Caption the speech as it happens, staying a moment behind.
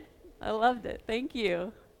I loved it. Thank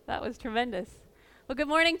you. That was tremendous. Well, good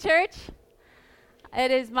morning, church. It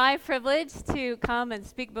is my privilege to come and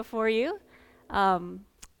speak before you. A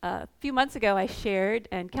few months ago, I shared,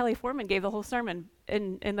 and Kelly Foreman gave the whole sermon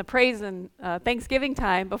in the praise and Thanksgiving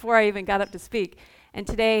time before I even got up to speak. And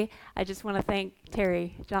today, I just want to thank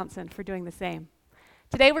Terry Johnson for doing the same.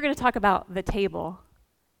 Today, we're going to talk about the table.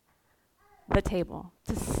 The table.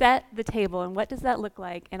 To set the table, and what does that look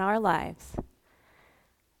like in our lives?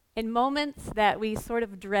 In moments that we sort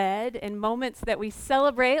of dread, in moments that we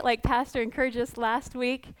celebrate, like Pastor encouraged us last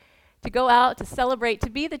week, to go out, to celebrate, to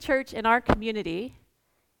be the church in our community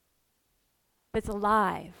that's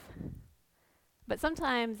alive. But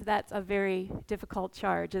sometimes that's a very difficult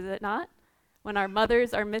charge, is it not? When our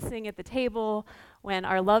mothers are missing at the table, when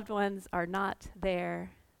our loved ones are not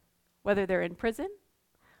there, whether they're in prison,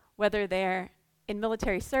 whether they're in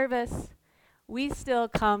military service, we still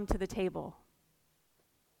come to the table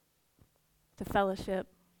to fellowship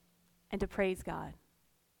and to praise God.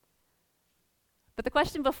 But the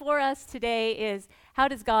question before us today is, how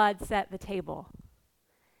does God set the table?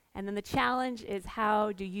 And then the challenge is,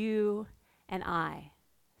 how do you and I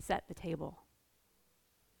set the table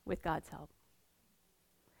with God's help?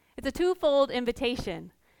 It's a twofold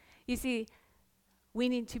invitation. You see, we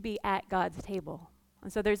need to be at God's table.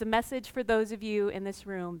 And so there's a message for those of you in this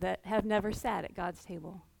room that have never sat at God's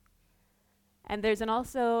table. And there's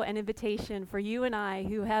also an invitation for you and I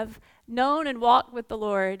who have known and walked with the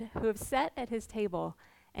Lord, who have sat at his table,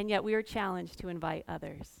 and yet we are challenged to invite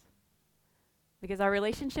others. Because our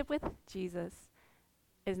relationship with Jesus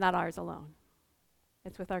is not ours alone.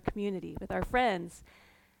 It's with our community, with our friends,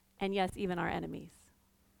 and yes, even our enemies.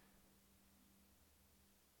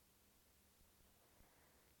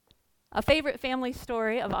 A favorite family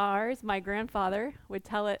story of ours, my grandfather would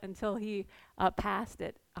tell it until he passed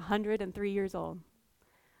at 103 years old,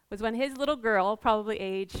 was when his little girl, probably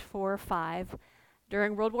age 4 or 5,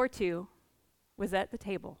 during World War II, was at the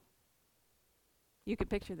table. You can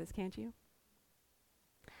picture this, can't you?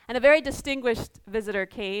 And a very distinguished visitor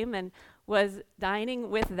came and was dining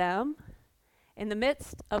with them. In the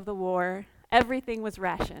midst of the war, everything was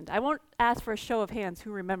rationed. I won't ask for a show of hands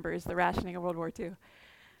who remembers the rationing of World War II.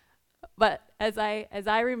 But as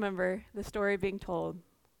I remember the story being told,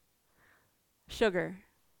 sugar,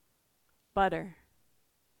 butter,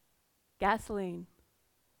 gasoline,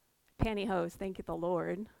 pantyhose, thank you the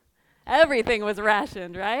Lord, everything was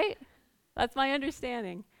rationed, right? That's my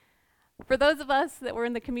understanding. For those of us that were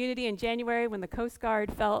in the community in January when the Coast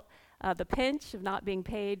Guard felt the pinch of not being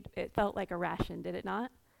paid, it felt like a ration, did it not?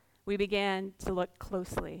 We began to look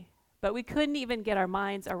closely, but we couldn't even get our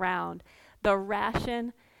minds around the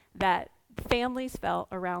ration that families felt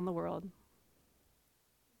around the world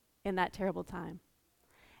in that terrible time.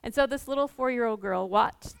 And so this little 4-year-old girl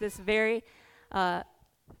watched this very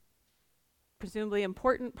presumably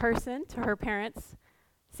important person to her parents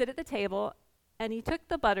sit at the table, and he took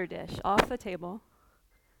the butter dish off the table,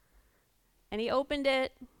 and he opened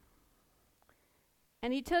it,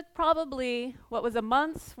 and he took probably what was a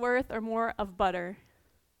month's worth or more of butter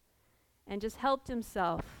and just helped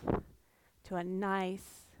himself to a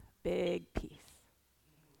nice big piece.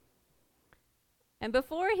 And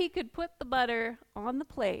before he could put the butter on the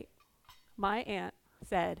plate, my aunt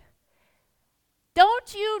said,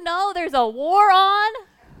 "Don't you know there's a war on?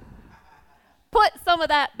 Put some of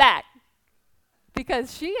that back."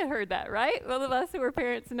 Because she had heard that, right? Those of us who were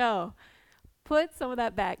parents know. Put some of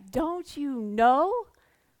that back. Don't you know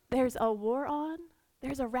there's a war on?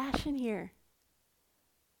 There's a ration here.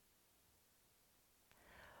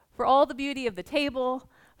 For all the beauty of the table,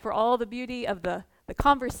 for all the beauty of the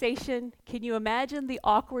conversation, can you imagine the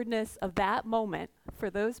awkwardness of that moment for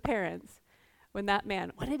those parents when that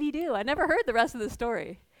man, what did he do? I never heard the rest of the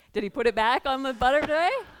story. Did he put it back on the butter tray?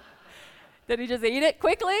 Did he just eat it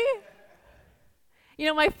quickly? You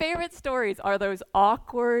know, my favorite stories are those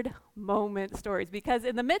awkward moment stories, because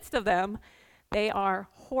in the midst of them, they are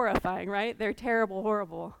horrifying, right? They're terrible,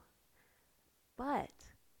 horrible. But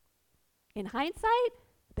in hindsight,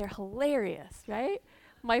 they're hilarious, right?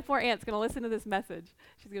 My poor aunt's going to listen to this message.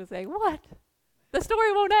 She's going to say, "What? The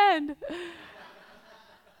story won't end."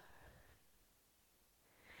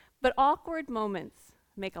 But awkward moments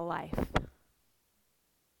make a life.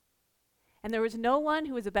 And there was no one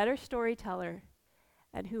who was a better storyteller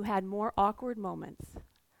and who had more awkward moments,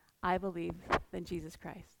 I believe, than Jesus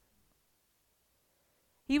Christ.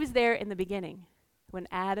 He was there in the beginning when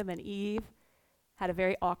Adam and Eve had a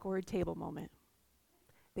very awkward table moment.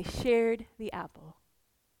 They shared the apple.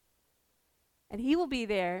 And he will be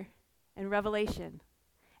there in Revelation,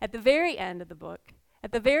 at the very end of the book,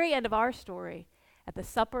 at the very end of our story, at the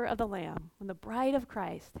supper of the Lamb, when the bride of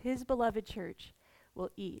Christ, his beloved church, will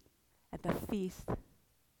eat at the feast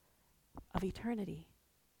of eternity.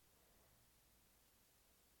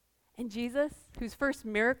 And Jesus, whose first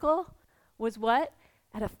miracle was what?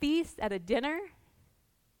 At a feast, at a dinner.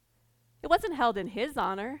 It wasn't held in his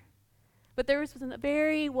honor, but there was a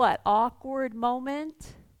very, awkward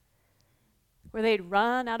moment where they'd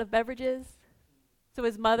run out of beverages. So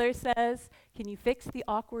his mother says, "Can you fix the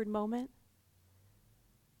awkward moment?"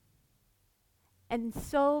 And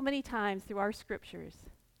so many times through our scriptures,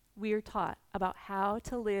 we are taught about how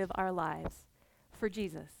to live our lives for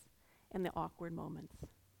Jesus in the awkward moments.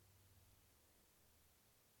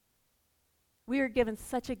 We are given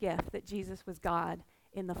such a gift that Jesus was God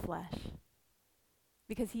in the flesh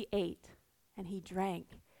because he ate and he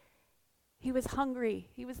drank. He was hungry.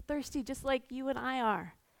 He was thirsty just like you and I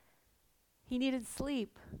are. He needed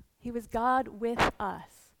sleep. He was God with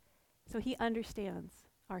us. So he understands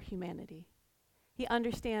our humanity. He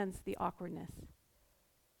understands the awkwardness.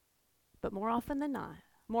 But more often than not,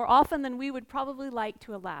 more often than we would probably like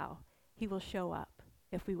to allow, he will show up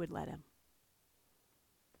if we would let him.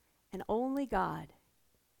 And only God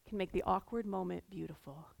can make the awkward moment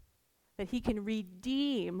beautiful. That he can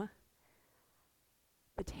redeem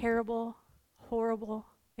the terrible, horrible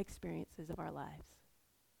experiences of our lives.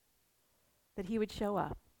 That he would show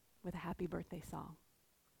up with a happy birthday song.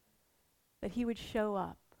 That he would show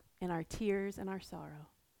up in our tears and our sorrow.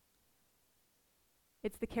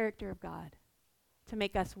 It's the character of God to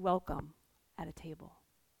make us welcome at a table.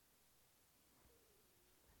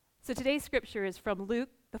 So today's scripture is from Luke,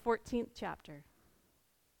 the 14th chapter.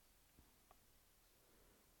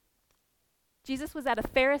 Jesus was at a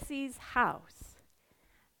Pharisee's house.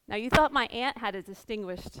 Now, you thought my aunt had a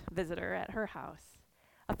distinguished visitor at her house.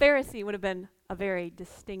 A Pharisee would have been a very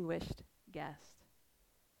distinguished guest.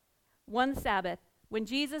 One Sabbath, when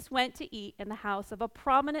Jesus went to eat in the house of a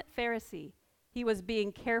prominent Pharisee, he was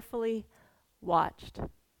being carefully watched.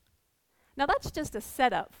 Now, that's just a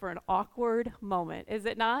setup for an awkward moment, is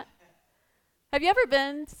it not? Have you ever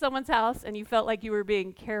been to someone's house and you felt like you were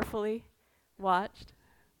being carefully watched?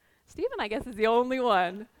 Stephen, I guess, is the only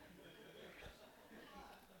one.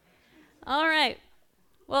 All right.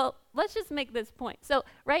 Well, let's just make this point. So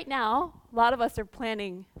right now, a lot of us are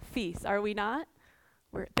planning feasts, are we not?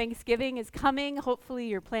 Thanksgiving is coming. Hopefully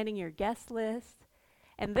you're planning your guest list.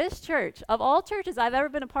 And this church, of all churches I've ever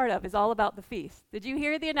been a part of, is all about the feast. Did you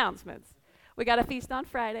hear the announcements? We got a feast on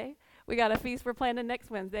Friday. We got a feast we're planning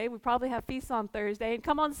next Wednesday. We probably have feasts on Thursday. And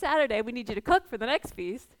come on Saturday, we need you to cook for the next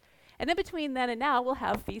feast. And then between then and now, we'll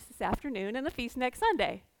have feast this afternoon and the feast next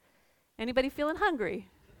Sunday. Anybody feeling hungry?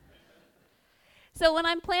 So when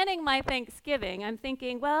I'm planning my Thanksgiving, I'm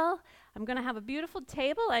thinking, well, I'm going to have a beautiful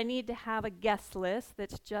table. I need to have a guest list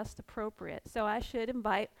that's just appropriate. So I should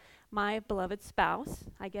invite my beloved spouse.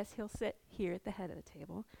 I guess he'll sit here at the head of the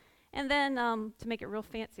table. And then to make it real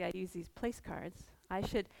fancy, I use these place cards. I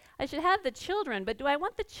should have the children, but do I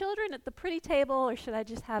want the children at the pretty table or should I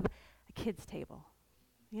just have a kids' table?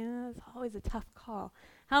 Yeah, it's always a tough call.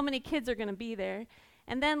 How many kids are going to be there?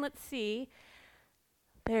 And then let's see.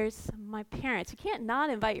 There's my parents. You can't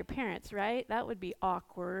not invite your parents, right? That would be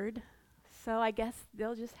awkward. So I guess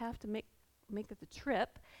they'll just have to make it the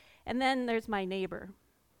trip. And then there's my neighbor.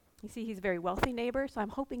 You see, he's a very wealthy neighbor, so I'm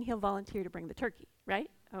hoping he'll volunteer to bring the turkey, right?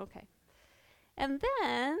 Okay. And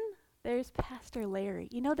then there's Pastor Larry.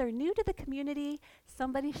 You know, they're new to the community.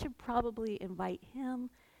 Somebody should probably invite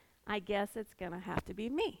him. I guess it's going to have to be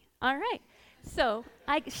me. All right. So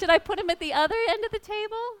should I put him at the other end of the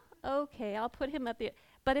table? Okay, I'll put him at the...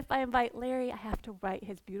 But if I invite Larry, I have to invite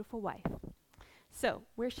his beautiful wife. So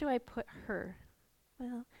where should I put her?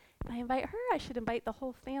 Well, if I invite her, I should invite the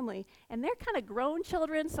whole family. And they're kind of grown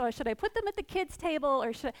children, so should I put them at the kids' table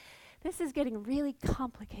or should I? This is getting really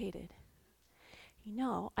complicated. You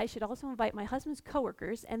know, I should also invite my husband's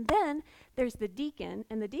coworkers, and then there's the deacon,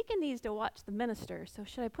 and the deacon needs to watch the minister. So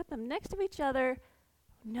should I put them next to each other?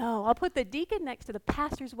 No, I'll put the deacon next to the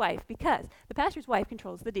pastor's wife because the pastor's wife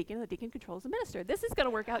controls the deacon and the deacon controls the minister. This is going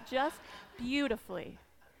to work out just beautifully.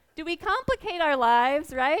 Do we complicate our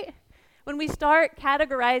lives, right? When we start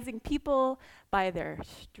categorizing people by their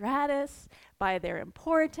status, by their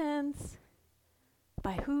importance,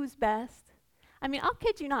 by who's best. I mean, I'll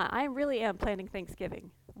kid you not, I really am planning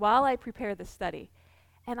Thanksgiving while I prepare the study,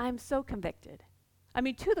 and I'm so convicted. I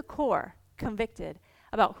mean, to the core, convicted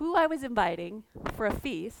about who I was inviting for a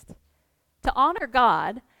feast to honor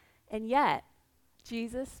God, and yet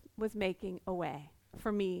Jesus was making a way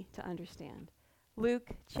for me to understand. Luke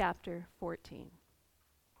chapter 14.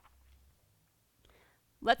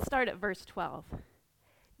 Let's start at verse 12.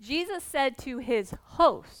 Jesus said to his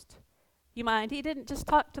host, you mind, he didn't just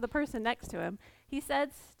talk to the person next to him. He says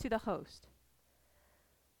to the host,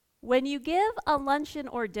 when you give a luncheon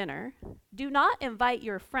or dinner, do not invite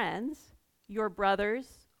your friends, your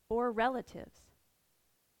brothers or relatives,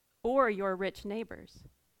 or your rich neighbors.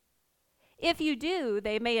 If you do,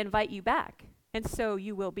 they may invite you back, and so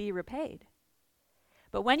you will be repaid.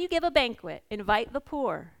 But when you give a banquet, invite the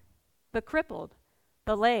poor, the crippled,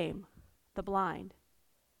 the lame, the blind,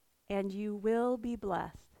 and you will be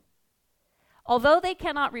blessed. Although they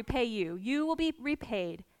cannot repay you, you will be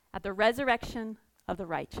repaid at the resurrection of the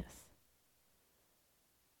righteous.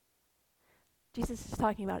 Jesus is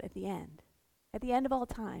talking about at the end of all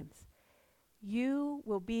times. You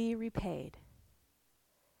will be repaid,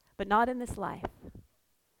 but not in this life,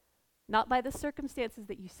 not by the circumstances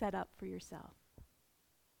that you set up for yourself,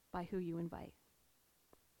 by who you invite.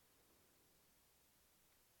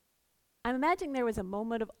 I'm imagining there was a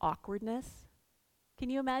moment of awkwardness.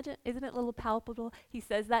 Can you imagine? Isn't it a little palpable? He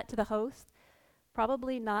says that to the host.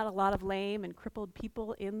 Probably not a lot of lame and crippled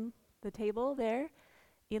people in the table there,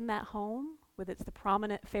 in that home, with it's the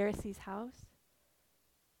prominent Pharisee's house.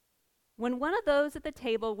 When one of those at the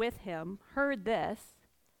table with him heard this,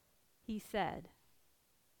 he said,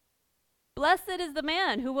 "Blessed is the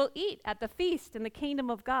man who will eat at the feast in the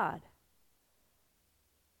kingdom of God."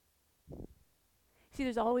 See,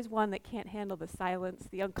 there's always one that can't handle the silence,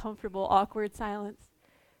 the uncomfortable, awkward silence.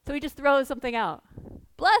 So he just throws something out.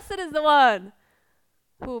 Blessed is the one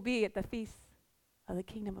who will be at the feast of the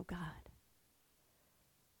kingdom of God.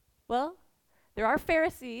 Well, there are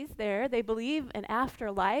Pharisees there. They believe in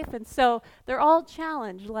afterlife, and so they're all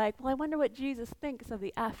challenged, like, well, I wonder what Jesus thinks of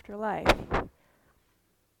the afterlife.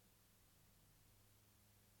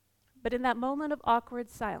 But in that moment of awkward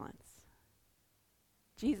silence,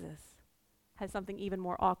 Jesus has something even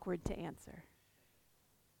more awkward to answer.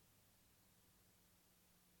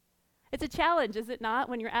 It's a challenge, is it not,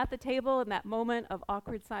 when you're at the table in that moment of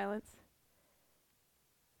awkward silence?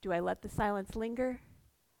 Do I let the silence linger,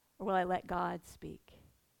 or will I let God speak?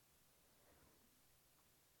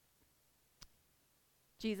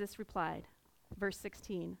 Jesus replied, verse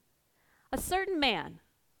 16, "A certain man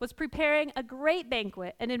was preparing a great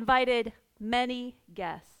banquet and invited many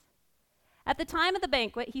guests. At the time of the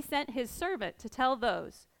banquet, he sent his servant to tell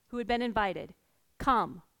those who had been invited,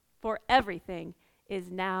 'Come, for everything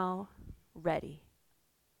is now ready.'"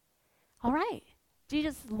 All right.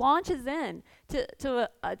 Jesus launches in to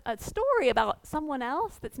a story about someone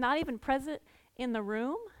else that's not even present in the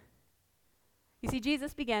room. You see,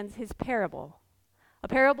 Jesus begins his parable. A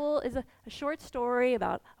parable is a short story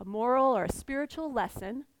about a moral or a spiritual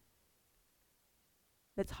lesson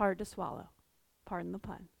that's hard to swallow. Pardon the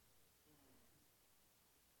pun.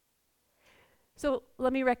 So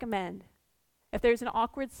let me recommend, if there's an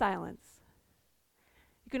awkward silence,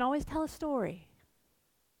 you can always tell a story,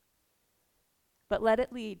 but let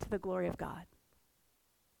it lead to the glory of God.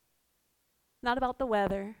 Not about the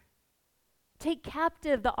weather. Take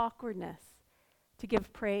captive the awkwardness to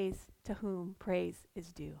give praise to whom praise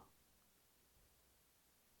is due.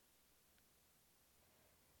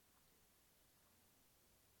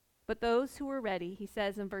 But those who were ready, he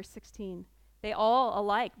says in verse 16, they all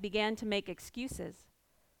alike began to make excuses.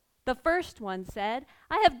 The first one said,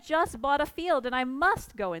 "I have just bought a field and I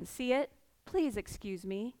must go and see it. Please excuse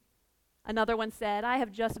me." Another one said, "I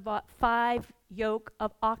have just bought 5 yoke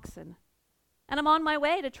of oxen and I'm on my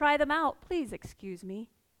way to try them out. Please excuse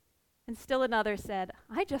me." And still another said,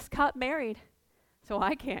 "I just got married, so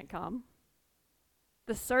I can't come."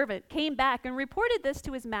 The servant came back and reported this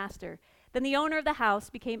to his master. Then the owner of the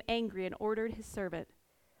house became angry and ordered his servant,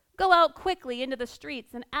 "Go out quickly into the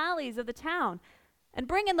streets and alleys of the town and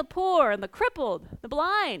bring in the poor and the crippled, the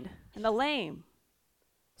blind and the lame."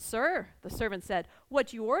 "Sir," the servant said,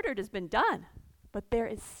 "what you ordered has been done, but there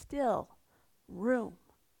is still room."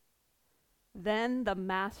 Then the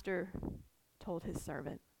master told his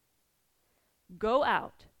servant, "Go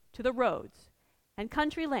out to the roads and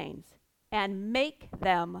country lanes and make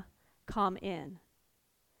them come in,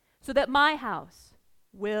 so that my house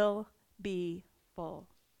will be full.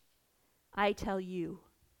 I tell you,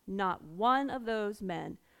 not one of those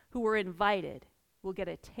men who were invited will get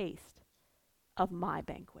a taste of my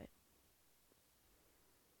banquet."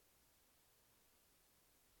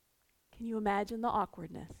 Can you imagine the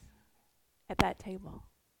awkwardness at that table?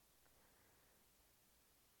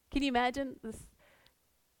 Can you imagine this?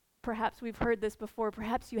 Perhaps we've heard this before,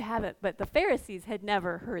 perhaps you haven't, but the Pharisees had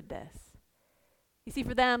never heard this. You see,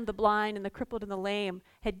 for them, the blind and the crippled and the lame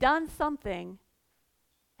had done something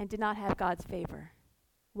and did not have God's favor.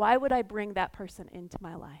 Why would I bring that person into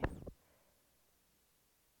my life?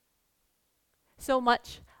 So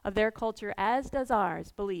much of their culture, as does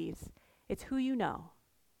ours, believes it's who you know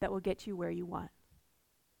that will get you where you want.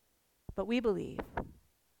 But we believe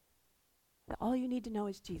that all you need to know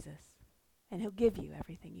is Jesus, and he'll give you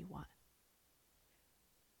everything you want.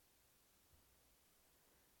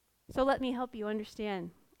 So let me help you understand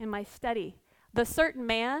in my study. The certain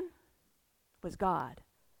man was God.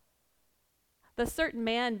 The certain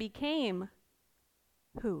man became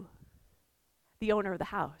who? The owner of the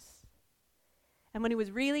house. And when he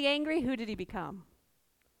was really angry, who did he become?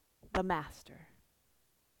 The master.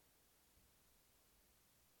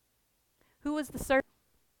 Who was the servant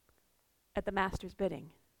at the master's bidding?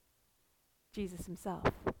 Jesus himself.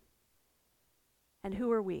 And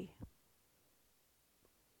who are we?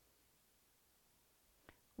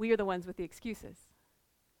 We are the ones with the excuses.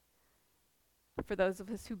 For those of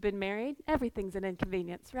us who've been married, everything's an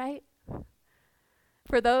inconvenience, right?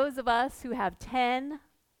 For those of us who have 5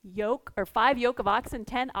 yoke of oxen,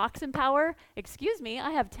 10 oxen power, excuse me, I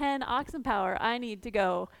have 10 oxen power. I need to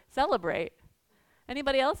go celebrate.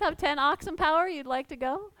 Anybody else have 10 oxen power you'd like to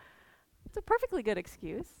go? It's a perfectly good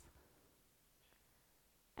excuse.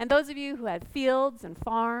 And those of you who had fields and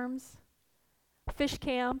farms, fish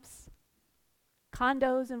camps,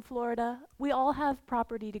 condos in Florida, we all have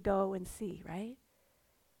property to go and see, right?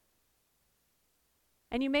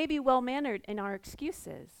 And you may be well-mannered in our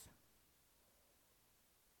excuses.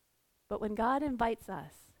 But when God invites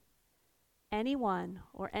us, anyone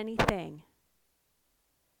or anything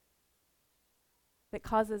that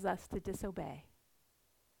causes us to disobey,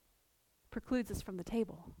 precludes us from the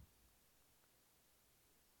table.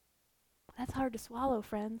 That's hard to swallow,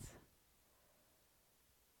 friends.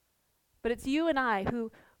 But it's you and I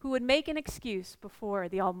who would make an excuse before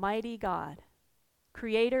the Almighty God,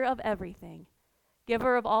 creator of everything,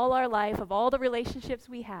 giver of all our life, of all the relationships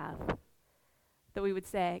we have, that we would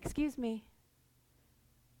say, excuse me,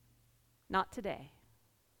 not today.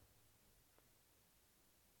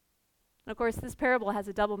 And of course, this parable has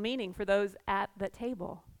a double meaning for those at the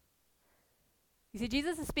table. You see,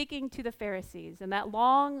 Jesus is speaking to the Pharisees, and that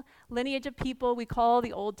long lineage of people we call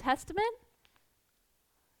the Old Testament,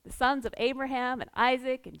 the sons of Abraham and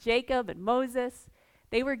Isaac and Jacob and Moses,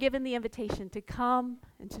 they were given the invitation to come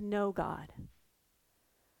and to know God.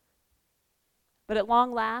 But at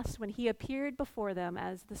long last, when he appeared before them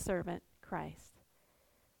as the servant, Christ,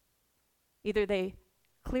 either they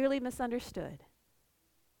clearly misunderstood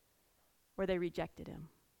or they rejected him.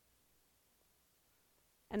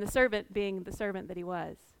 And the servant, being the servant that he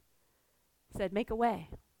was, said, make a way.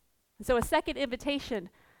 And so a second invitation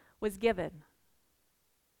was given.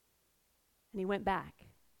 And he went back.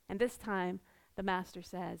 And this time, the master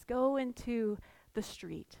says, go into the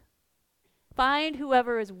street. Find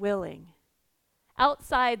whoever is willing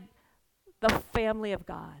outside the family of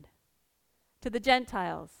God, to the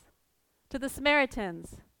Gentiles, to the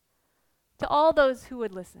Samaritans, to all those who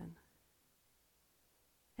would listen.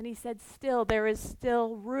 And he said, still, there is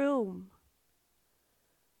still room.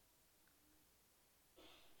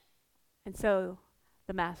 And so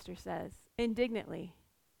the master says, indignantly,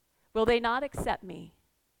 will they not accept me?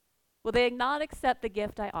 Will they not accept the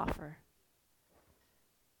gift I offer?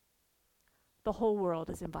 The whole world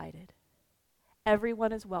is invited.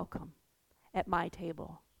 Everyone is welcome at my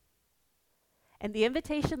table. And the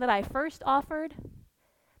invitation that I first offered,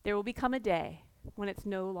 there will become a day when it's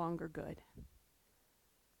no longer good.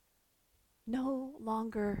 No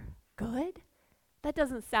longer good? That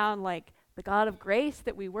doesn't sound like the God of grace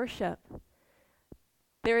that we worship.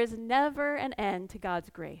 There is never an end to God's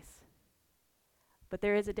grace. But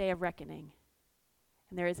there is a day of reckoning.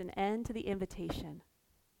 And there is an end to the invitation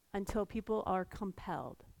until people are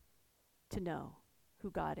compelled to know who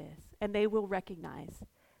God is. And they will recognize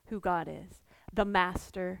who God is, the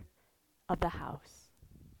master of the house.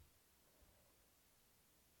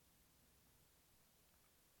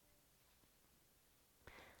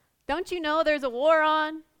 Don't you know there's a war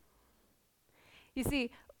on? You see,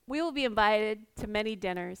 we will be invited to many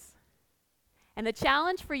dinners. And the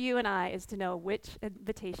challenge for you and I is to know which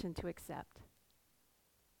invitation to accept.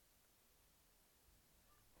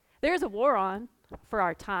 There's a war on for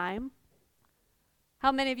our time.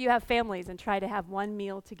 How many of you have families and try to have one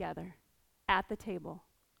meal together at the table?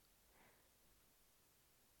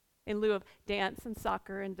 In lieu of dance and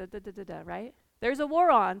soccer and right? There's a war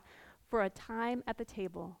on for a time at the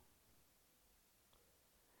table.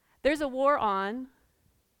 There's a war on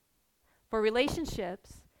for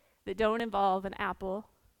relationships that don't involve an Apple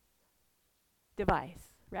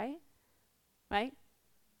device, right? Right?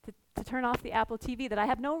 To turn off the Apple TV that I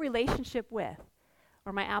have no relationship with,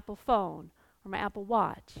 or my Apple phone, or my Apple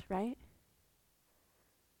Watch, right?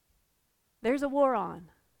 There's a war on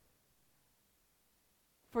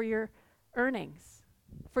for your earnings,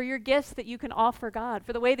 for your gifts that you can offer God,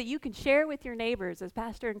 for the way that you can share with your neighbors, as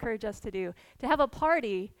Pastor encouraged us to do. To have a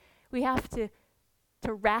party, we have to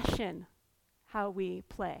ration how we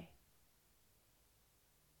play.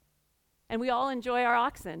 And we all enjoy our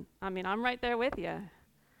oxen. I mean, I'm right there with you.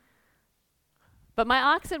 But my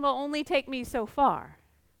oxen will only take me so far.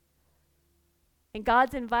 And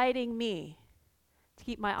God's inviting me to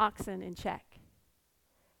keep my oxen in check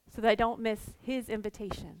so that I don't miss his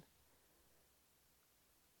invitation.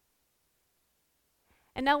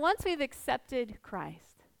 And now once we've accepted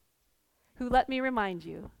Christ, who, let me remind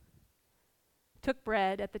you, took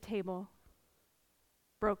bread at the table,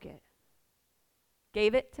 broke it,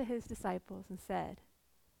 gave it to his disciples and said,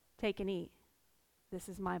 "Take and eat. This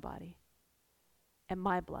is my body and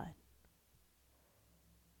my blood."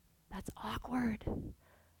 That's awkward.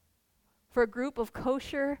 For a group of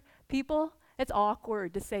kosher people, it's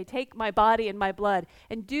awkward to say, "Take my body and my blood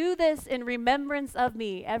and do this in remembrance of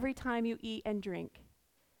me every time you eat and drink,"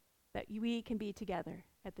 that we can be together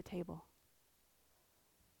at the table.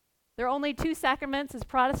 There are only two sacraments as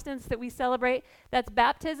Protestants that we celebrate. That's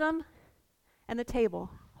baptism and the table,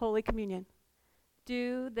 Holy Communion.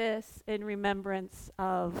 Do this in remembrance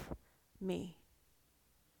of me.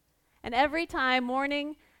 And every time,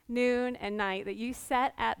 morning, noon, and night, that you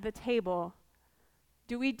sat at the table,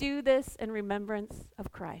 do we do this in remembrance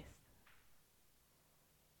of Christ?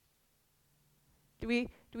 Do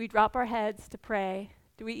we drop our heads to pray?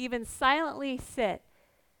 Do we even silently sit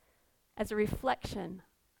as a reflection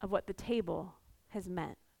of what the table has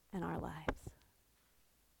meant in our lives?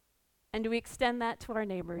 And do we extend that to our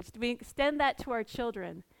neighbors? Do we extend that to our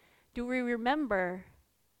children? Do we remember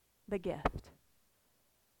the gift?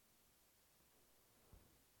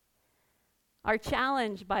 Our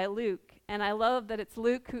challenge by Luke, and I love that it's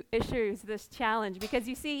Luke who issues this challenge, because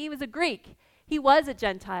you see, he was a Greek. He was a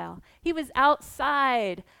Gentile. He was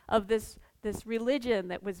outside of this religion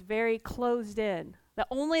that was very closed in, that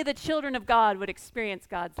only the children of God would experience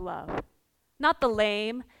God's love. Not the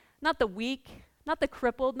lame, not the weak, not the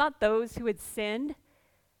crippled, not those who had sinned.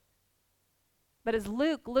 But as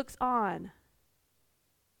Luke looks on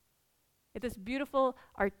at this beautiful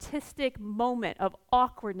artistic moment of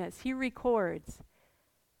awkwardness, he records,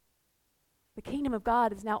 the kingdom of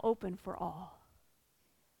God is now open for all.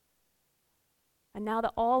 And now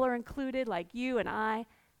that all are included, like you and I,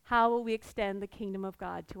 how will we extend the kingdom of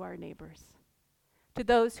God to our neighbors, to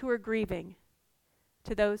those who are grieving,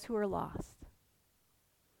 to those who are lost?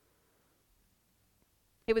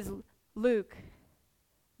 It was Luke,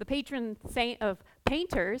 the patron saint of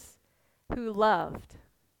painters, who loved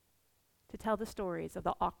to tell the stories of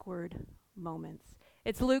the awkward moments.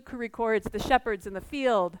 It's Luke who records the shepherds in the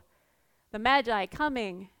field, the Magi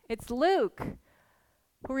coming. It's Luke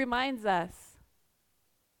who reminds us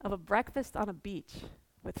of a breakfast on a beach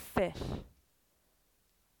with fish.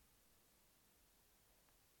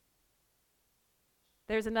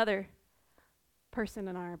 There's another person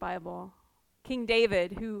in our Bible, King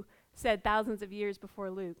David, who said thousands of years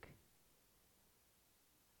before Luke,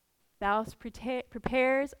 "Thou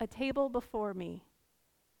prepares a table before me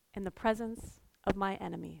in the presence of my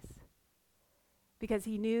enemies," because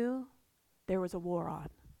he knew there was a war on.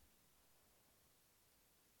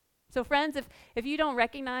 So friends, if you don't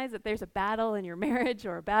recognize that there's a battle in your marriage,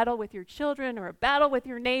 or a battle with your children, or a battle with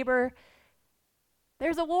your neighbor,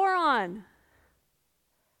 there's a war on.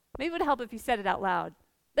 Maybe it would help if you said it out loud.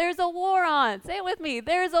 There's a war on. Say it with me.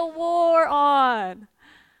 There's a war on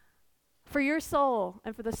for your soul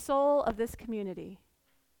and for the soul of this community.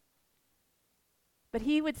 But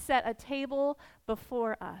he would set a table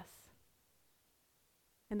before us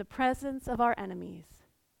in the presence of our enemies,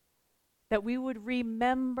 that we would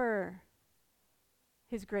remember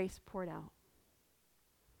his grace poured out.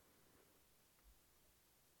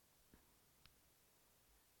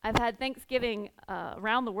 I've had Thanksgiving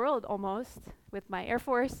around the world almost with my Air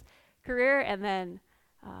Force career, and then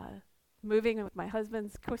moving with my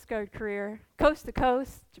husband's Coast Guard career, coast to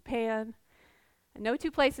coast, Japan. And no two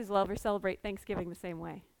places will ever celebrate Thanksgiving the same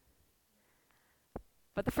way.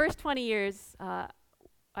 But the first 20 years,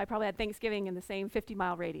 I probably had Thanksgiving in the same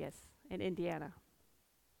 50-mile radius in Indiana.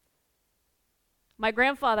 My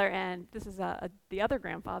grandfather, and this is the other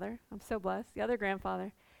grandfather, I'm so blessed, the other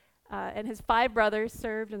grandfather, and his 5 brothers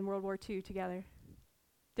served in World War II together,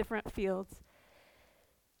 different fields.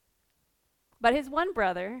 But his one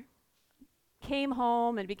brother came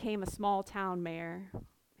home and became a small town mayor.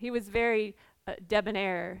 He was very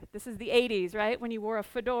debonair. This is the 80s, right? When you wore a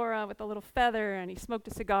fedora with a little feather and he smoked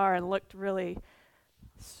a cigar and looked really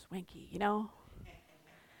swanky, you know?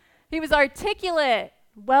 He was articulate,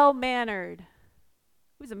 well-mannered.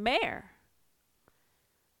 He was a mayor.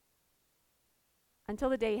 Until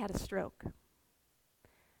the day he had a stroke.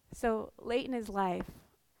 So late in his life,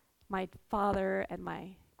 my father and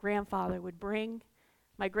my grandfather would bring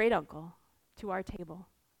my great uncle to our table.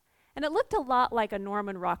 And it looked a lot like a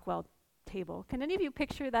Norman Rockwell table. Can any of you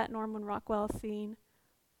picture that Norman Rockwell scene?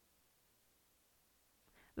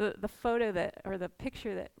 The photo that, or the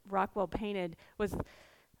picture that Rockwell painted was,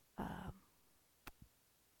 what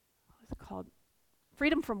was it called?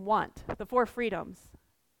 Freedom from Want, the Four Freedoms.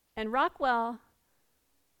 And Rockwell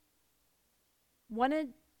wanted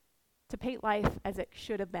to paint life as it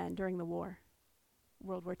should have been during the war,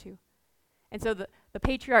 World War II. And so the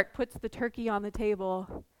patriarch puts the turkey on the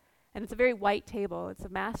table, and it's a very white table. It's a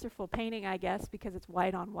masterful painting, I guess, because it's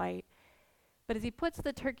white on white. But as he puts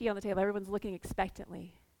the turkey on the table, everyone's looking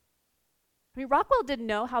expectantly. I mean, Rockwell didn't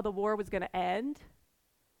know how the war was going to end.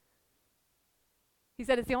 He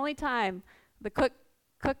said it's the only time the cook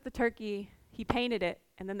cooked the turkey, he painted it,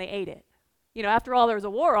 and then they ate it. You know, after all, there was a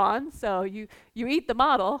war on, so you eat the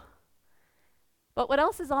model. But what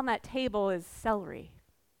else is on that table is celery.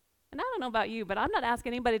 And I don't know about you, but I'm not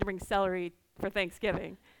asking anybody to bring celery for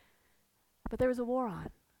Thanksgiving. But there was a war on.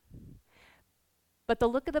 But the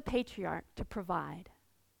look of the patriarch to provide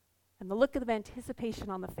and the look of the anticipation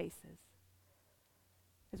on the faces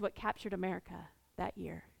is what captured America that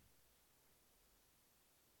year.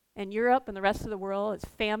 And Europe and the rest of the world, as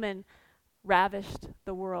famine ravished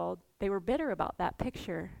the world, they were bitter about that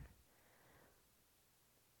picture.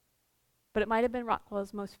 But it might have been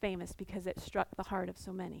Rockwell's most famous because it struck the heart of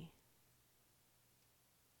so many.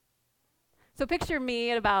 So picture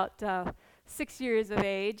me at about 6 years of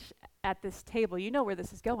age at this table. You know where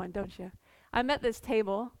this is going, don't you? I'm at this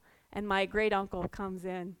table, and my great uncle comes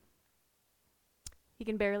in. He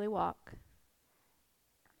can barely walk.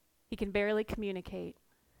 He can barely communicate.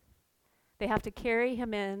 They have to carry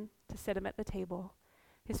him in to sit him at the table.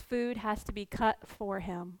 His food has to be cut for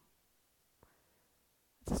him.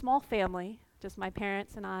 It's a small family, just my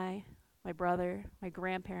parents and I, my brother, my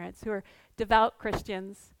grandparents, who are devout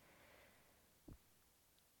Christians,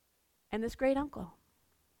 and this great uncle.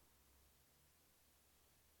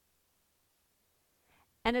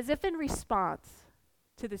 And as if in response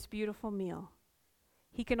to this beautiful meal,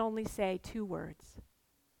 he can only say 2 words.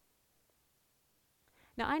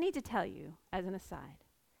 Now, I need to tell you, as an aside,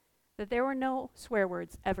 that there were no swear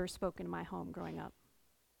words ever spoken in my home growing up,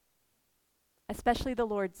 especially the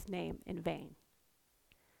Lord's name in vain.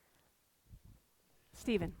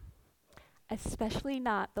 Stephen, especially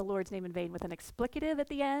not the Lord's name in vain with an explicative at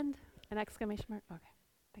the end, an exclamation mark. Okay,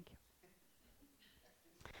 thank you.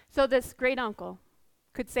 So this great uncle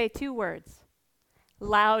could say 2 words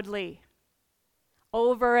loudly,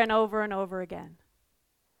 over and over and over again.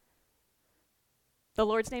 The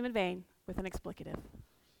Lord's name in vain with an explicative.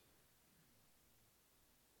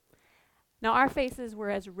 Now our faces were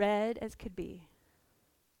as red as could be,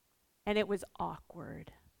 and it was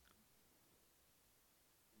awkward.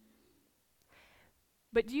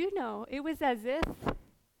 But do you know, it was as if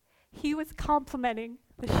he was complimenting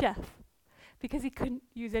the chef because he couldn't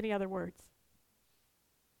use any other words.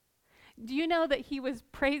 Do you know that he was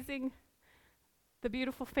praising the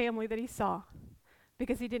beautiful family that he saw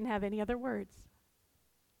because he didn't have any other words?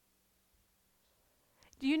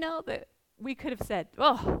 Do you know that we could have said,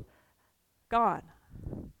 oh, gone?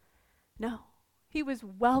 No, he was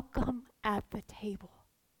welcome at the table.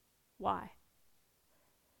 Why?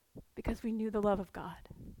 Because we knew the love of God.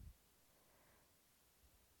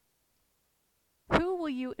 Who will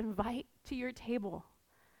you invite to your table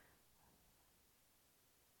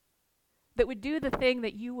that would do the thing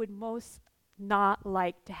that you would most not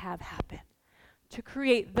like to have happen? To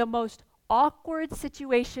create the most awkward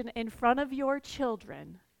situation in front of your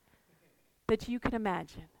children that you can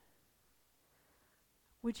imagine.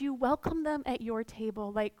 Would you welcome them at your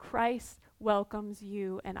table like Christ welcomes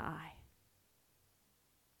you and I?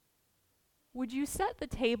 Would you set the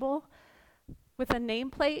table with a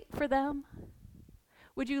nameplate for them?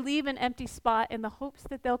 Would you leave an empty spot in the hopes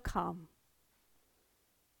that they'll come?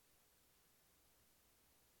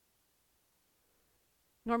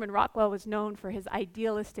 Norman Rockwell was known for his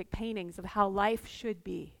idealistic paintings of how life should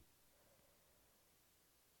be.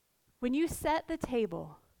 When you set the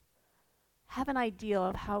table, have an ideal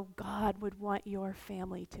of how God would want your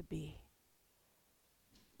family to be,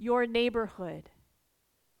 your neighborhood,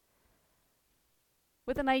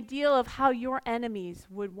 with an ideal of how your enemies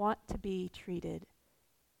would want to be treated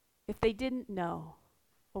if they didn't know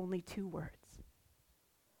only 2 words.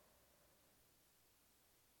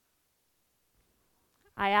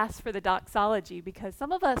 I asked for the doxology because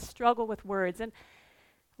some of us struggle with words, and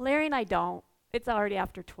Larry and I don't. It's already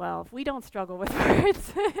after 12. We don't struggle with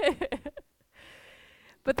words.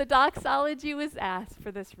 But the doxology was asked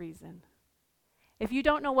for this reason. If you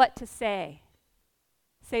don't know what to say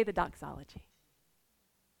the doxology.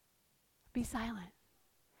 Be silent.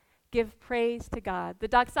 Give praise to God. The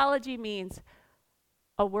doxology means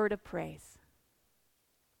a word of praise.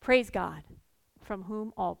 Praise God, from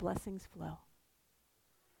whom all blessings flow.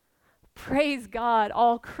 Praise God,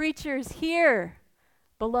 all creatures here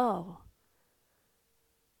below.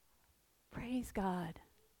 Praise God,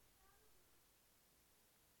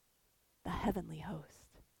 the heavenly host.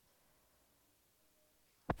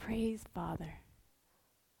 Praise Father.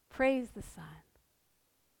 Praise the Son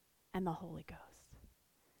and the Holy Ghost.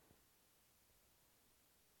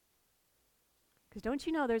 Because don't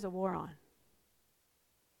you know there's a war on?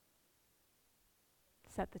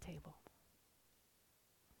 Set the table.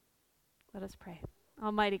 Let us pray.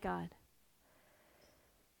 Almighty God,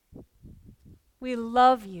 we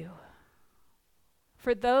love you.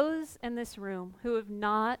 For those in this room who have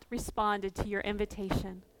not responded to your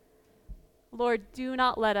invitation, Lord, do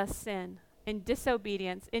not let us sin in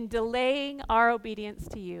disobedience, in delaying our obedience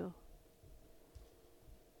to you.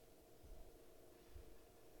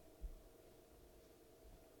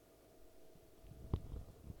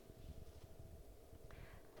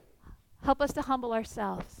 Help us to humble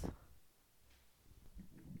ourselves,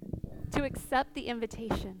 to accept the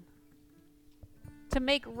invitation, to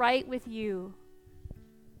make right with you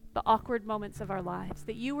the awkward moments of our lives,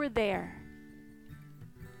 that you were there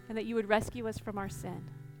and that you would rescue us from our sin.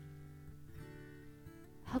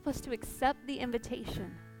 Help us to accept the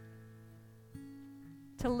invitation,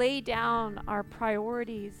 to lay down our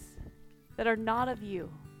priorities that are not of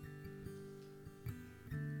you.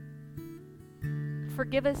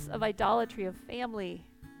 Forgive us of idolatry of family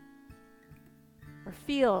or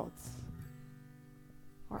fields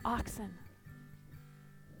or oxen.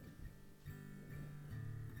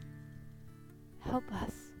 Help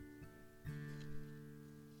us.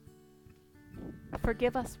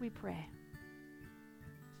 Forgive us, we pray,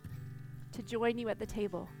 to join you at the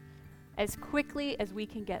table as quickly as we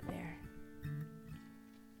can get there.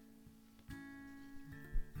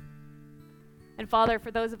 And Father, for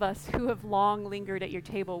those of us who have long lingered at your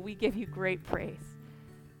table, we give you great praise.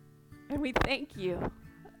 And we thank you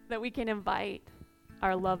that we can invite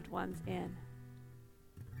our loved ones in.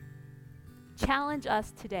 Challenge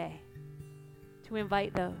us today to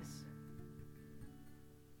invite those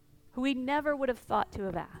who we never would have thought to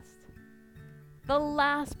have asked. The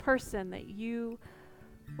last person that you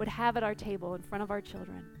would have at our table in front of our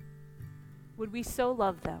children. Would we so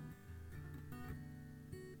love them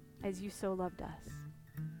as you so loved us?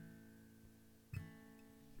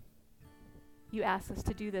 You ask us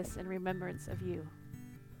to do this in remembrance of you.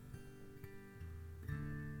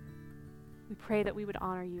 We pray that we would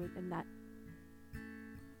honor you in that.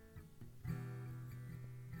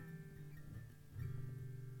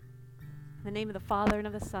 In the name of the Father and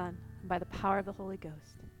of the Son, and by the power of the Holy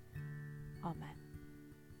Ghost. Amen.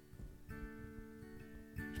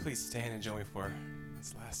 Please stand and join me for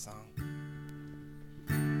this last song.